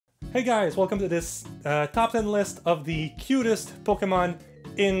Hey guys, welcome to this top 10 list of the cutest Pokemon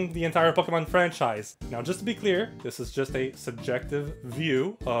in the entire Pokemon franchise. Now just to be clear, this is just a subjective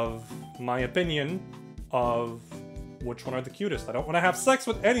view of my opinion of which one are the cutest. I don't want to have sex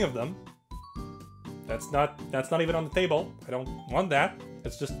with any of them. That's not even on the table. I don't want that.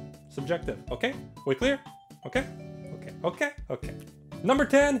 It's just subjective, okay? We clear? Okay? Okay. Number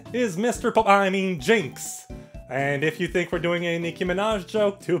 10 is Jinx. And if you think we're doing a Nicki Minaj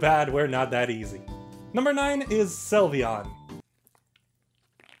joke, too bad, we're not that easy. Number 9 is Sylveon.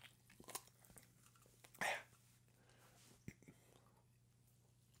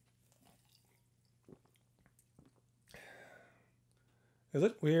 Is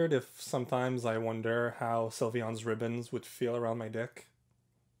it weird if sometimes I wonder how Sylveon's ribbons would feel around my dick?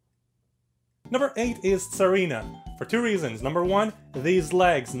 Number 8 is Tsarina, for 2 reasons. Number 1, these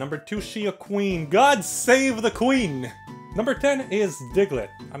legs. Number 2, she a queen. God save the queen! Number 10 is Diglett.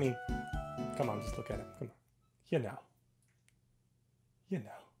 I mean, come on, just look at him. Come on. You know.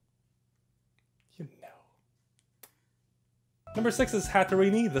 Number 6 is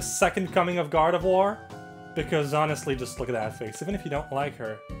Hatterene, the second coming of Gardevoir. Because honestly, just look at that face. Even if you don't like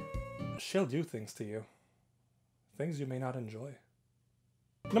her, she'll do things to you. Things you may not enjoy.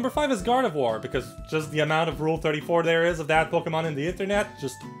 Number 5 is Gardevoir, because just the amount of Rule 34 there is of that Pokemon in the internet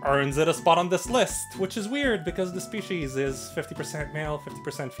just earns it a spot on this list, which is weird because the species is 50% male,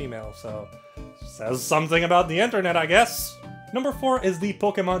 50% female, so says something about the internet, I guess. Number 4 is the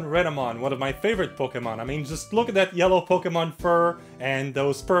Pokemon Renamon, one of my favorite Pokemon. I mean, just look at that yellow Pokemon fur, and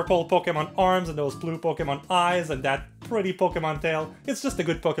those purple Pokemon arms, and those blue Pokemon eyes, and that pretty Pokemon tail. It's just a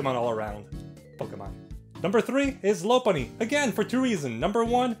good Pokemon all around. Pokemon. Number 3 is Lopunny, again for 2 reasons. Number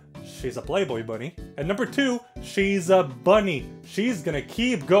 1, she's a Playboy bunny. And number 2, she's a bunny. She's gonna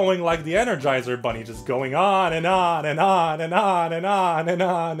keep going like the Energizer Bunny, just going on and on and on and on and on and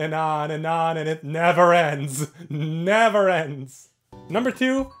on and on and on, and it never ends. Never ends. Number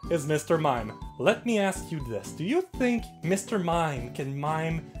 2 is Mr. Mime. Let me ask you this. Do you think Mr. Mime can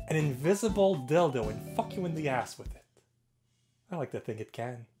mime an invisible dildo and fuck you in the ass with it? I like to think it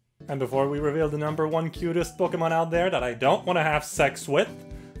can. And before we reveal the number 1 cutest Pokemon out there that I don't want to have sex with,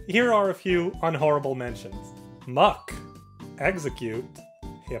 here are a few unhorrible mentions. Muck, Execute,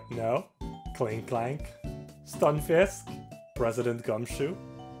 Hypno, Clank, Stunfisk, President Gumshoe,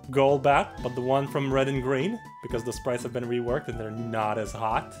 Golbat, but the one from Red and Green, because the sprites have been reworked and they're not as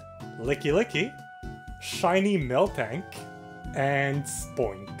hot, Licky, Shiny Miltank, and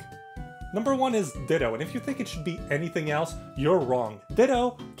Spoink. Number 1 is Ditto, and if you think it should be anything else, you're wrong.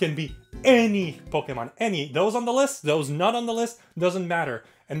 Ditto can be any Pokemon, any. Those on the list, those not on the list, doesn't matter.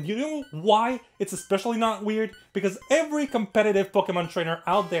 And you know why it's especially not weird? Because every competitive Pokemon trainer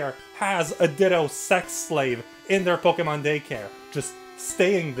out there has a Ditto sex slave in their Pokemon daycare, just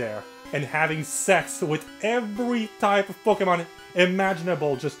staying there and having sex with every type of Pokemon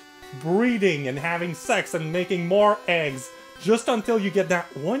imaginable, just breeding and having sex and making more eggs. Just until you get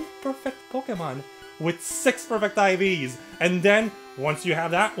that one perfect Pokemon with 6 perfect IVs. And then, once you have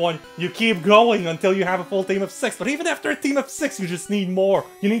that one, you keep going until you have a full team of 6. But even after a team of 6, you just need more.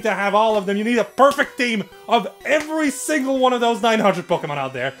 You need to have all of them. You need a perfect team of every single one of those 900 Pokemon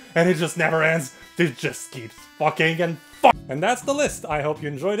out there. And it just never ends. It just keeps fucking and fucking. And that's the list. I hope you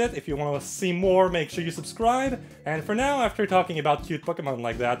enjoyed it. If you want to see more, make sure you subscribe. And for now, after talking about cute Pokemon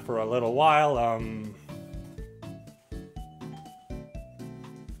like that for a little while,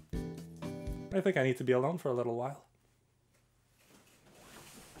 I think I need to be alone for a little while.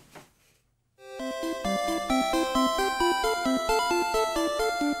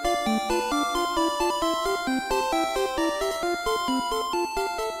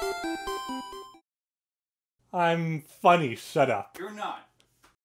 I'm funny, shut up. You're not.